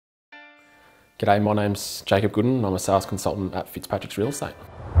G'day, my name's Jacob Gooden. I'm a sales consultant at Fitzpatricks Real Estate.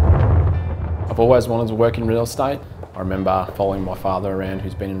 I've always wanted to work in real estate. I remember following my father around,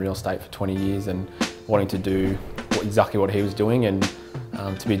 who's been in real estate for 20 years, and wanting to do exactly what he was doing, and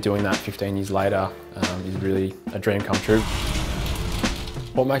to be doing that 15 years later is really a dream come true.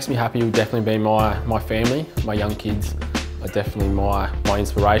 What makes me happy would definitely be my family. My young kids are definitely my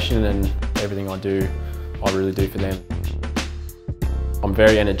inspiration, and everything I do, I really do for them. I'm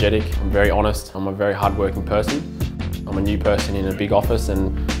very energetic, I'm very honest, I'm a very hard-working person. I'm a new person in a big office,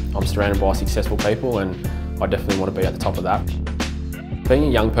 and I'm surrounded by successful people, and I definitely want to be at the top of that. Being a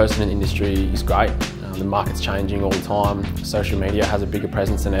young person in the industry is great. The market's changing all the time. Social media has a bigger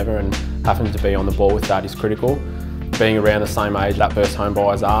presence than ever, and having to be on the ball with that is critical. Being around the same age that first home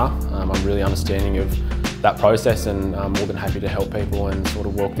buyers are, I'm really understanding of that process, and I'm more than happy to help people and sort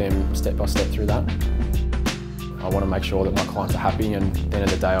of walk them step by step through that. I want to make sure that my clients are happy, and at the end of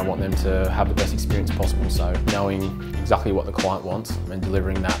the day I want them to have the best experience possible. So knowing exactly what the client wants and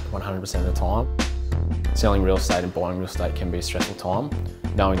delivering that 100% of the time. Selling real estate and buying real estate can be a stressful time.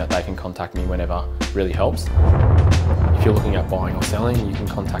 Knowing that they can contact me whenever really helps. If you're looking at buying or selling, you can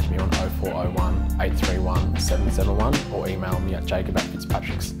contact me on 0401 831 771 or email me at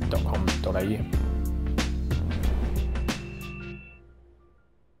jacob@fitzpatricks.com.au.